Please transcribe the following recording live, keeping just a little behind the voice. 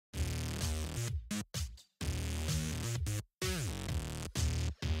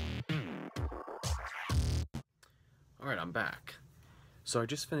Alright, I'm back. So I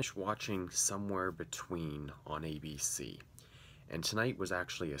just finished watching Somewhere Between on ABC. And tonight was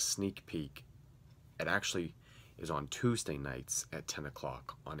actually a sneak peek. It actually is on Tuesday nights at 10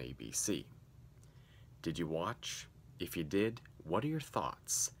 o'clock on ABC. Did you watch? If you did, what are your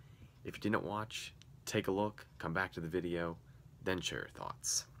thoughts? If you didn't watch, take a look, come back to the video, then share your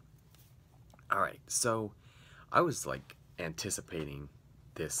thoughts. Alright, so I was like anticipating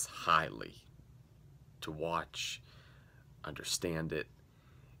this highly to watch, understand it,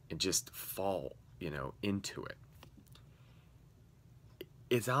 and just fall, into it.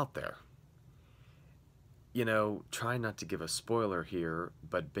 It's out there. Try not to give a spoiler here,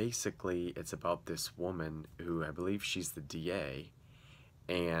 but basically it's about this woman who, I believe she's the DA,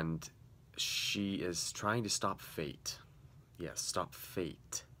 and she is trying to stop fate. Yes, stop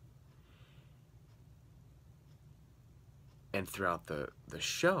fate. And throughout the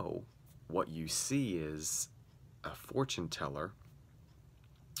show, what you see is a fortune teller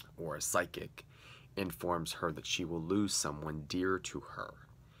or a psychic informs her that she will lose someone dear to her.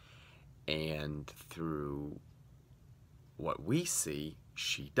 And through what we see,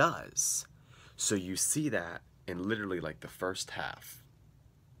 she does. So you see that in literally like the first half.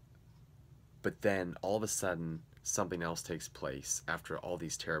 But then all of a sudden, something else takes place after all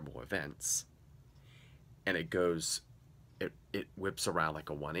these terrible events. And it goes, it whips around like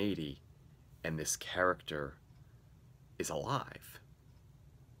a 180, and this character is alive.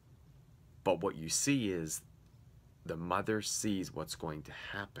 But what you see is the mother sees what's going to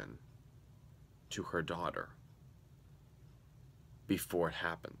happen to her daughter before it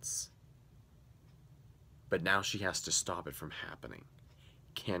happens. But now she has to stop it from happening.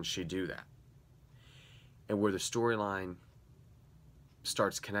 Can she do that? And where the storyline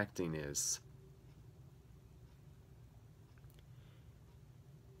starts connecting is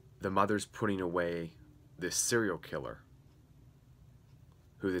the mother's putting away this serial killer,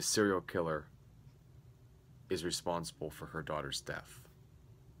 who this serial killer is responsible for her daughter's death.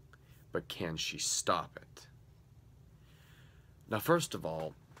 But can she stop it? Now, first of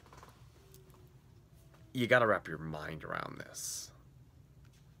all, you got to wrap your mind around this.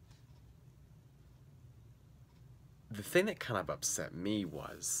 The thing that kind of upset me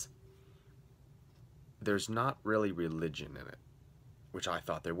was there's not really religion in it, which I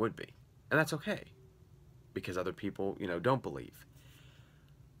thought there would be. And that's okay, because other people, don't believe.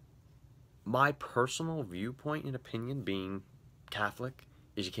 My personal viewpoint and opinion, being Catholic,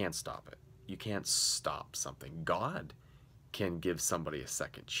 is you can't stop it. You can't stop something. God can give somebody a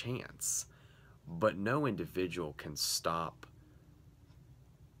second chance, but no individual can stop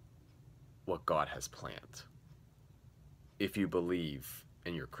what God has planned, if you believe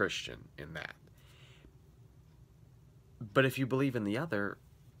and you're Christian in that. But if you believe in the other,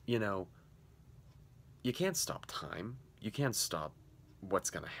 you can't stop time. You can't stop what's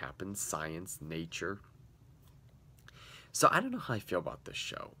going to happen, science, nature. So I don't know how I feel about this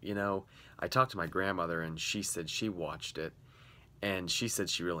show. I talked to my grandmother, and she said she watched it, and she said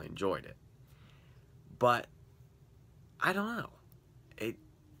she really enjoyed it. But I don't know.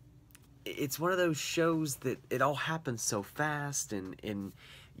 It's one of those shows that it all happens so fast, and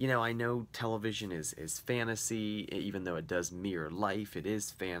I know television is fantasy, even though it does mirror life, it is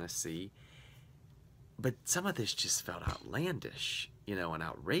fantasy. But some of this just felt outlandish, and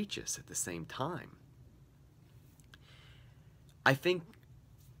outrageous at the same time. I think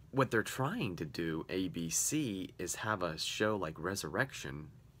what they're trying to do, ABC, is have a show like Resurrection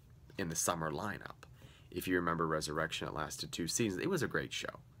in the summer lineup. If you remember Resurrection, it lasted 2 seasons. It was a great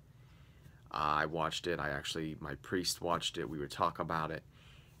show. I watched it. My priest watched it. We would talk about it.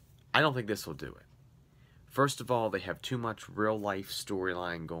 I don't think this will do it. First of all, they have too much real-life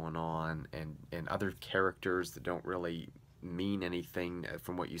storyline going on, and other characters that don't really mean anything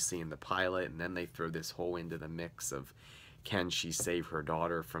from what you see in the pilot, and then they throw this whole into the mix of, can she save her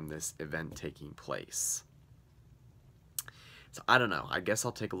daughter from this event taking place? So I don't know. I guess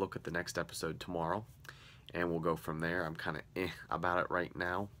I'll take a look at the next episode tomorrow, and we'll go from there. I'm kind of about it right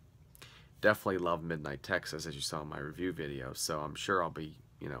now. Definitely love Midnight Texas, as you saw in my review video, so I'm sure I'll be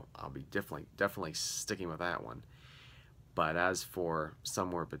definitely sticking with that one. But as for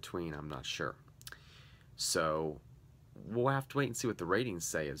Somewhere Between, I'm not sure. So we'll have to wait and see what the ratings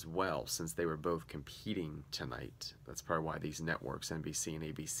say as well, since they were both competing tonight. That's probably why these networks, NBC and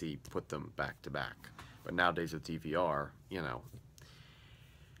ABC, put them back to back. But nowadays with DVR,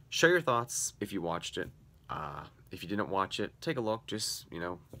 share your thoughts if you watched it. If you didn't watch it, take a look. Just,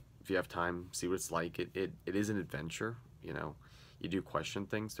 if you have time, see what it's like. It is an adventure, You do question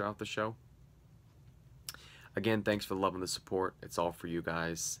things throughout the show. Again, thanks for the love and the support. It's all for you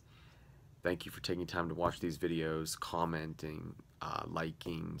guys. Thank you for taking time to watch these videos, commenting,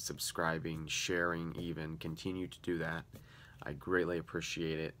 liking, subscribing, sharing even. Continue to do that. I greatly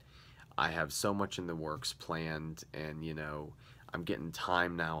appreciate it. I have so much in the works planned, and you know, I'm getting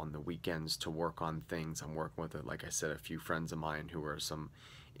time now on the weekends to work on things. I'm working with, like I said, a few friends of mine who are some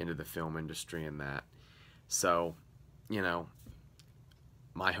into the film industry and that. So, you know,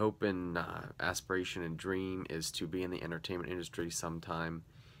 my hope and aspiration and dream is to be in the entertainment industry sometime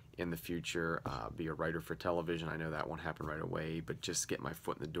in the future, be a writer for television. I know that won't happen right away, but just get my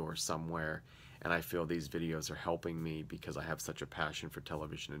foot in the door somewhere. And I feel these videos are helping me because I have such a passion for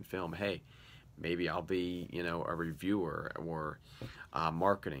television and film. Hey, maybe I'll be, you know, a reviewer or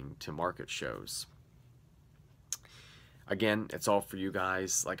marketing to market shows. Again, it's all for you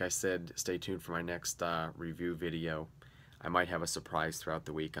guys. Like I said, stay tuned for my next review video. I might have a surprise throughout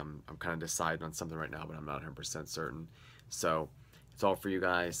the week. I'm kind of deciding on something right now, but I'm not 100% certain. So it's all for you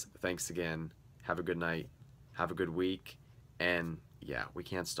guys. Thanks again. Have a good night. Have a good week. And yeah, we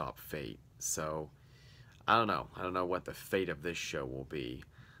can't stop fate. So I don't know. I don't know what the fate of this show will be.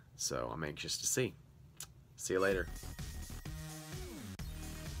 So I'm anxious to see. See you later.